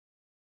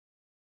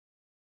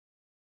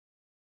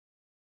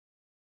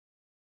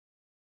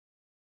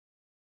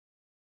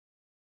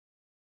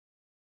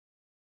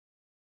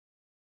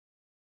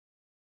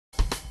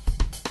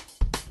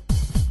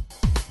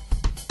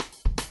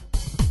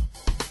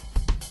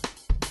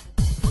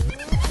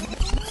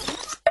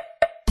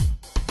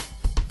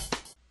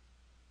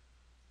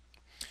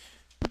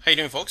How you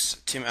doing,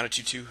 folks? Tim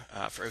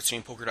Attitude2 for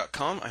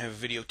OutstandingPoker.com. I have a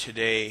video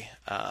today.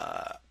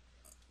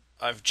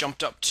 I've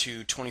jumped up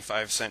to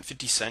 25 cent,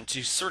 50 cent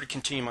to sort of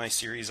continue my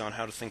series on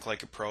how to think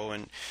like a pro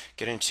and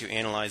get into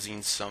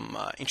analyzing some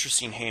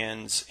interesting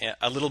hands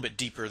a little bit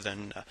deeper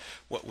than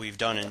what we've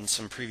done in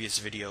some previous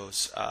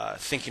videos,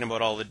 thinking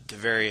about all the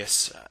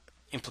various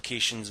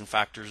implications and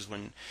factors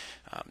when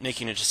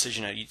making a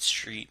decision at each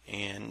street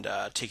and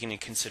taking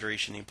into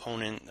consideration the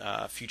opponent,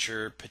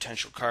 future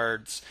potential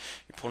cards,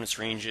 your opponent's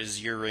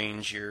ranges, your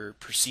range, your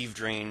perceived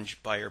range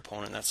by your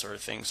opponent, that sort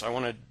of thing. So I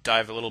want to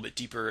dive a little bit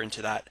deeper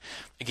into that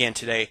again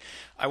today.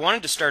 I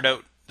wanted to start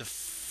out the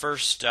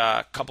first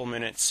couple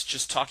minutes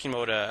just talking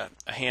about a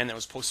hand that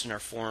was posted in our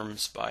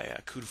forums by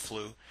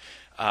Kudaflu,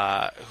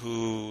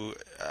 who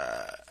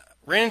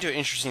ran into an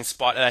interesting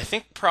spot that I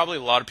think probably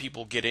a lot of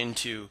people get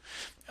into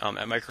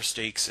at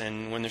microstakes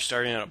and when they're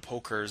starting out at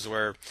pokers,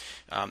 where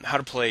how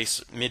to place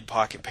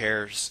mid-pocket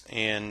pairs,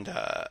 and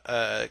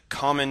a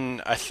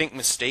common, I think,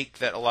 mistake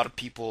that a lot of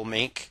people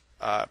make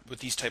with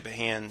these type of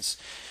hands.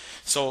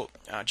 So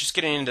just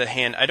getting into the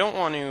hand, I don't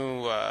want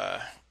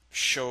to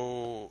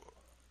show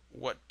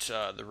what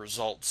the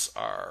results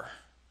are.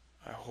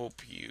 I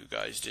hope you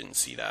guys didn't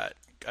see that.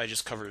 I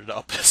just covered it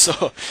up,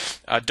 so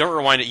don't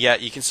rewind it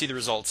yet. You can see the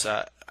results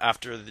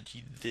after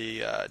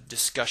the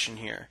discussion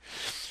here.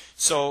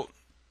 So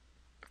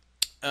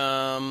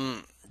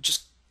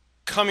just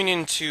coming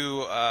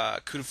into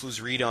Kudaflu's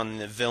read on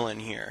the villain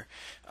here.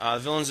 The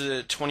villain's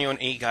a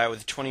 21-8 guy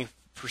with a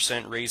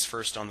 20% raise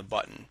first on the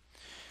button.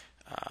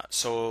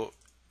 So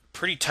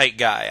pretty tight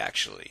guy,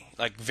 actually.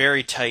 Like,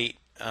 very tight.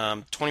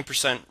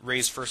 20%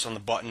 raise first on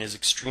the button is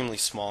extremely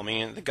small. I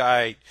mean, the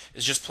guy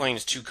is just playing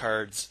his two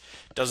cards,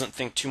 doesn't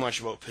think too much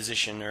about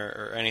position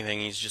or anything.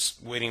 He's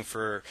just waiting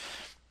for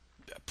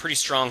pretty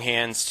strong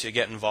hands to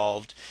get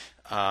involved.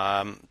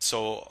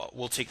 So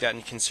we'll take that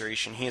into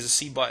consideration. He has a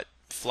C-bet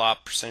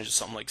flop percentage of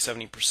something like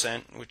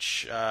 70%,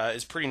 which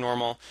is pretty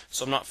normal,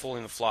 so I'm not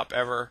folding the flop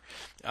ever.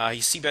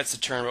 He C-bets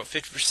the turn about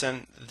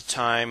 50% of the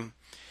time,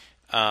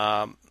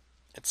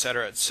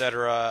 etc.,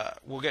 etc.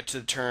 We'll get to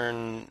the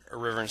turn or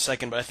river in a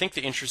second, but I think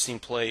the interesting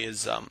play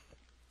is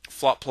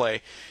flop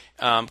play.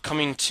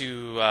 Coming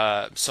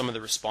to some of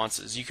the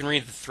responses. You can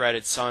read the thread.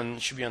 It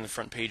should be on the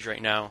front page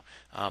right now,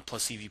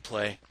 plus EV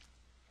play.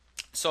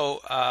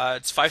 So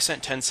it's 5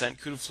 cent, 10 cent.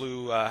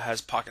 Kudaflu has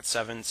pocket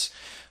sevens.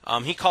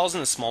 He calls in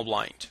the small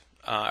blind,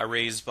 a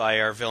raise by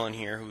our villain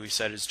here, who we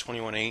said is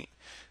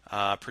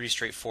 21-8. Pretty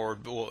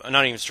straightforward. Well,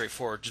 not even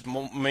straightforward, just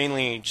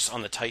mainly just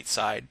on the tight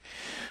side.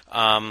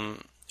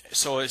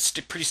 So it's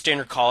pretty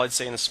standard call, I'd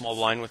say, in the small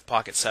blind with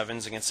pocket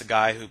sevens against a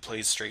guy who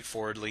plays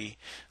straightforwardly.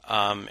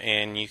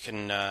 And you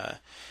can,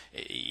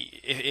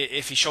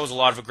 if he shows a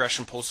lot of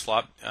aggression post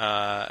flop,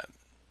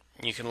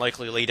 you can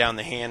likely lay down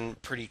the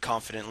hand pretty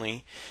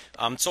confidently.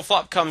 So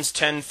flop comes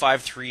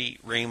 10-5-3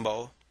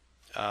 rainbow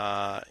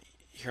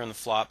here on the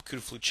flop.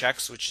 Kudaflu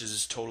checks, which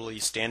is totally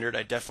standard.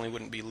 I definitely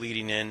wouldn't be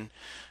leading in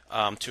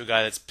to a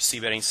guy that's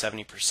c-betting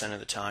 70% of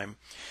the time.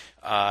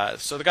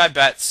 So the guy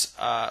bets,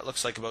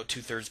 looks like about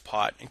 2/3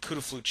 pot, and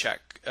Kudaflu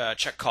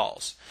check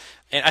calls.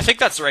 And I think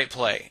that's the right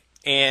play.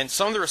 And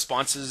some of the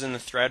responses in the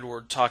thread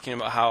were talking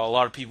about how a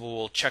lot of people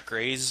will check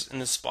raise in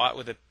this spot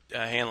with a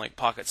hand like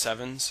pocket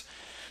sevens.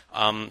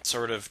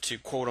 Sort of to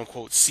quote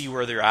unquote see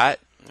where they're at,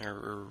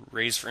 or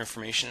raise for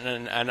information,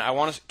 and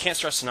I can't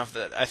stress enough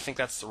that I think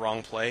that's the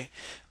wrong play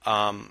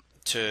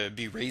to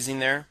be raising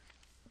there.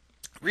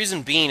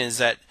 Reason being is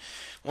that,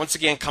 once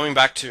again, coming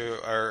back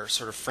to our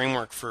sort of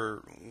framework for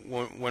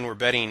when we're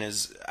betting,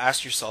 is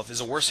ask yourself,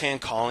 is a worse hand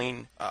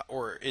calling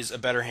or is a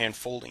better hand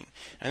folding?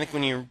 I think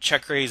when you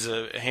check raise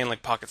a hand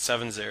like pocket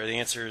sevens there, the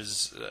answer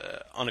is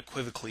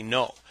unequivocally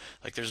no.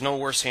 Like, there's no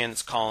worse hand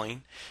that's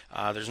calling,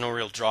 there's no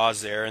real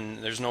draws there,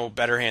 and there's no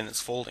better hand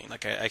that's folding.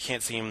 Like, I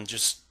can't see him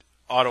just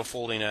auto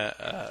folding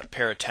a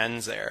pair of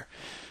tens there.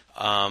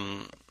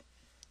 I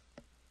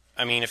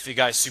mean, if the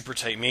guy's super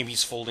tight, maybe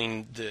he's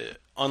folding the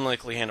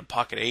unlikely hand of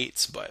pocket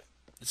eights, but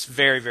it's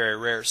very, very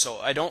rare. So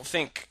I don't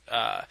think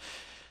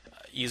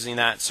using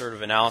that sort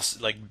of analysis,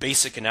 like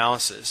basic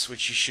analysis,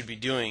 which you should be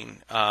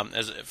doing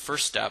as a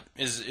first step,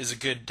 is a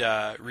good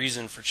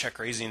reason for check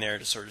raising there,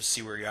 to sort of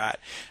see where you're at.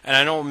 And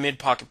I know mid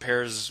pocket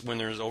pairs, when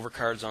there's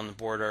overcards on the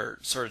board, are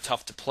sort of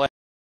tough to play.